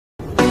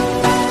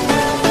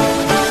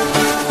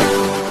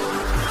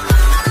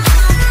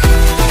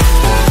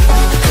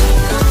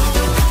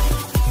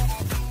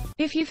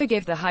If you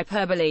forgive the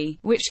hyperbole,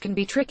 which can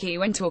be tricky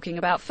when talking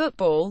about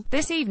football,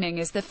 this evening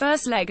is the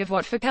first leg of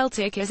what for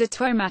Celtic is a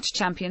twomatch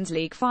Champions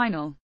League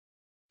final.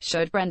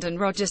 Should Brendan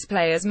Rodgers'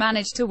 players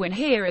manage to win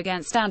here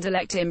against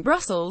Anderlecht in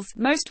Brussels,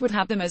 most would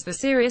have them as the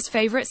serious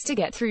favourites to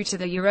get through to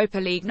the Europa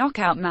League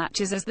knockout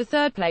matches as the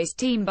third-placed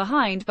team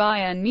behind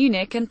Bayern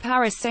Munich and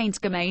Paris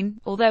Saint-Germain,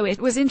 although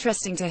it was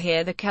interesting to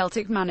hear the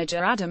Celtic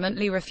manager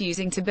adamantly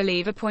refusing to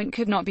believe a point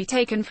could not be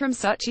taken from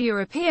such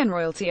European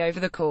royalty over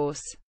the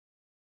course.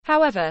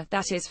 However,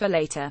 that is for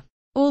later.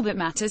 All that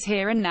matters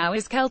here and now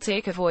is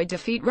Celtic avoid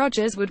defeat.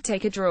 Rodgers would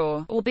take a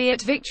draw,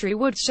 albeit victory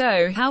would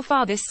show how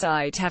far this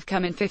side have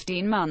come in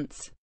 15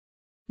 months.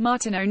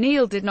 Martin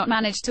O'Neill did not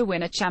manage to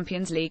win a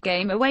Champions League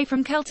game away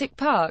from Celtic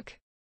Park.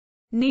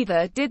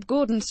 Neither did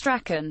Gordon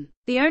Strachan.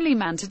 The only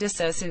man to do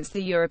so since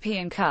the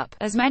European Cup,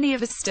 as many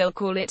of us still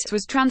call it,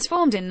 was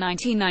transformed in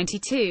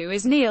 1992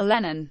 is Neil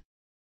Lennon.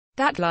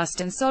 That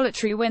last and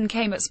solitary win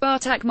came at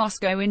Spartak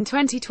Moscow in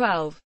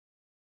 2012.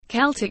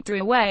 Celtic drew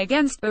away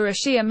against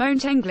Borussia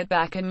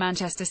Mönchengladbach and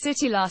Manchester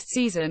City last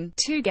season,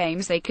 2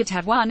 games they could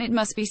have won it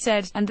must be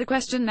said, and the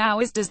question now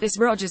is does this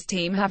Rodgers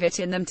team have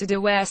it in them to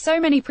do where so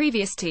many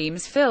previous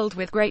teams filled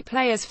with great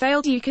players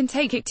failed? You can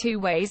take it 2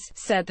 ways,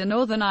 said the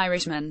Northern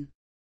Irishman.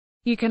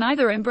 You can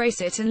either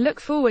embrace it and look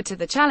forward to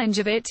the challenge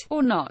of it,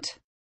 or not.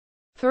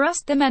 For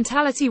us, the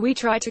mentality we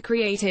try to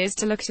create is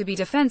to look to be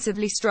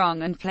defensively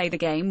strong and play the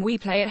game we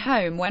play at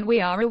home when we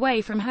are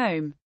away from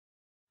home.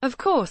 Of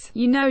course,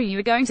 you know you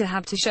are going to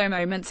have to show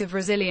moments of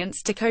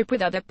resilience to cope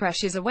with other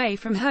pressures away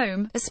from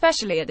home,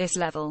 especially at this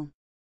level.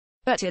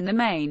 But in the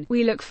main,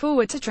 we look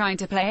forward to trying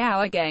to play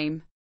our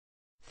game.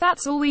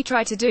 That's all we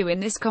try to do in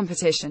this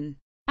competition.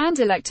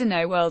 Anderlecht are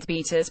no world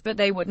beaters, but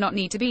they would not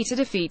need to be to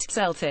defeat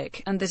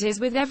Celtic, and that is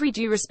with every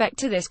due respect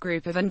to this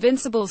group of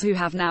invincibles who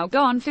have now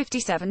gone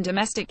 57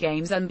 domestic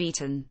games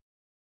unbeaten.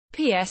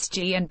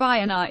 PSG and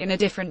Bayern are in a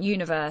different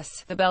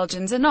universe, the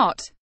Belgians are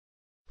not.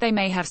 They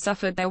may have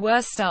suffered their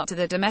worst start to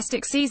the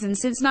domestic season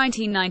since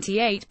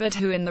 1998, but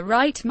who in the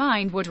right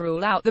mind would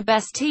rule out the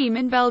best team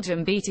in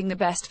Belgium beating the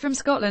best from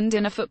Scotland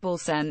in a football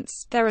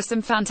sense? There are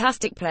some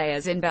fantastic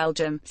players in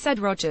Belgium, said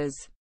Rodgers.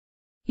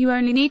 You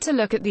only need to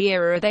look at the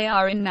era they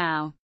are in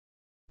now.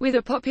 With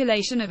a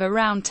population of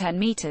around 10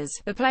 meters,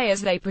 the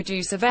players they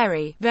produce are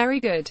very,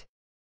 very good.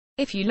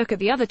 If you look at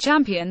the other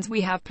champions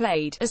we have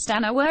played,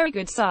 Astana were a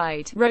good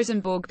side.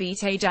 Rosenborg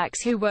beat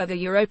Ajax, who were the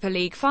Europa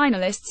League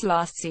finalists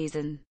last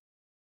season.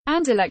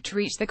 Anderlecht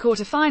reached the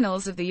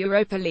quarter-finals of the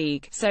Europa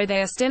League, so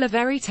they are still a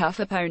very tough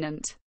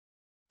opponent.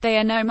 They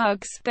are no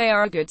mugs, they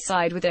are a good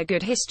side with a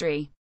good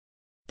history.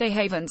 They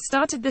haven't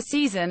started the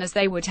season as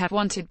they would have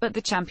wanted, but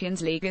the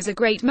Champions League is a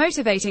great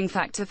motivating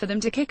factor for them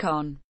to kick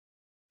on.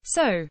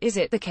 So, is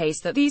it the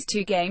case that these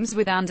 2 games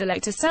with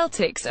Anderlecht are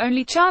Celtic's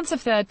only chance of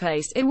third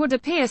place? It would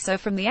appear so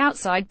from the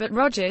outside, but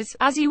Rodgers,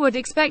 as you would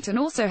expect and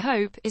also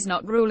hope, is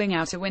not ruling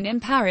out a win in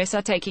Paris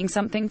or taking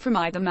something from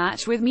either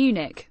match with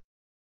Munich.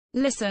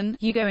 Listen,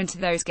 you go into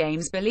those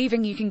games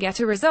believing you can get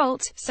a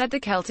result, said the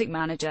Celtic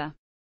manager.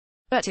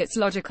 But it's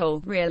logical,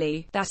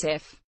 really, that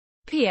if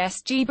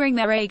PSG bring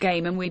their A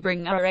game and we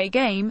bring our A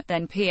game,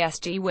 then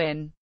PSG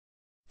win.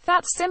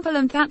 That's simple,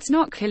 and that's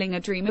not killing a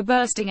dream or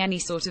bursting any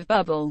sort of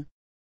bubble.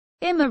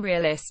 I'm a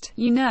realist,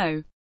 you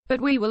know. But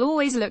we will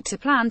always look to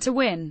plan to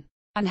win.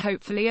 And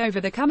hopefully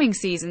over the coming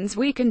seasons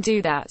we can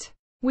do that.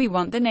 We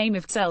want the name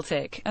of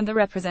Celtic, and the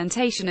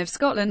representation of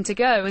Scotland to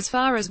go as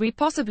far as we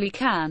possibly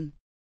can.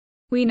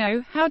 We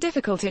know how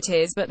difficult it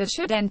is, but that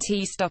shouldn't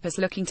stop us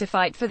looking to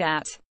fight for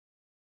that.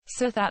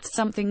 So that's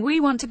something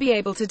we want to be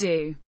able to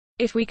do.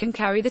 If we can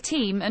carry the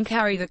team and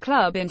carry the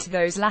club into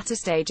those latter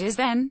stages,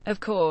 then, of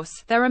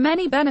course, there are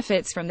many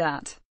benefits from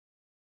that.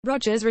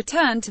 Rodgers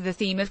returned to the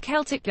theme of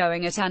Celtic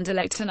going at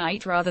Anderlecht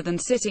tonight rather than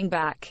sitting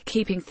back,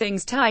 keeping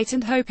things tight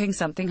and hoping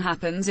something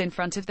happens in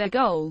front of their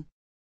goal.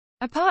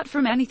 Apart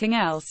from anything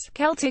else,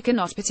 Celtic are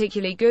not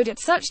particularly good at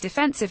such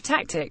defensive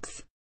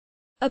tactics.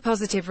 A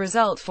positive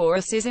result for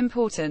us is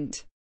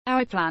important.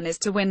 Our plan is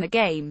to win the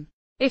game.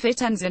 If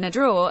it ends in a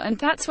draw, and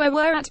that's where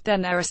we're at,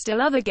 then there are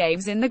still other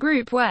games in the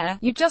group where,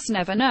 you just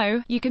never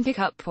know, you can pick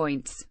up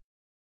points.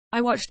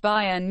 I watched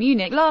Bayern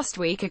Munich last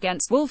week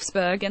against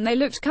Wolfsburg and they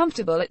looked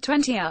comfortable at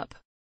 20 up.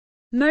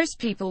 Most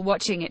people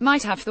watching it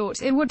might have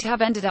thought it would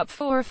have ended up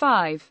 4 or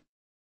 5.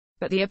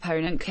 But the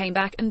opponent came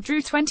back and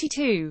drew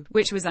 22,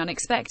 which was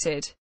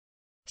unexpected.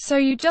 So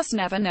you just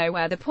never know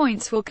where the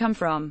points will come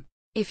from.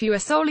 If you are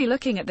solely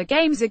looking at the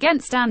games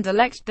against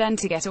Anderlecht, then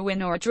to get a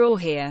win or a draw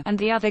here, and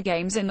the other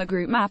games in the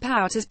group map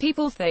out as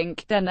people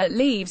think, then that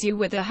leaves you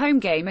with a home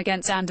game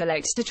against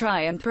Anderlecht to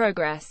try and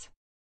progress.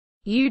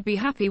 You'd be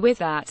happy with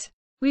that.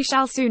 We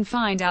shall soon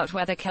find out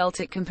whether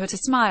Celtic can put a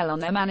smile on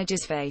their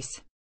manager's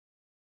face.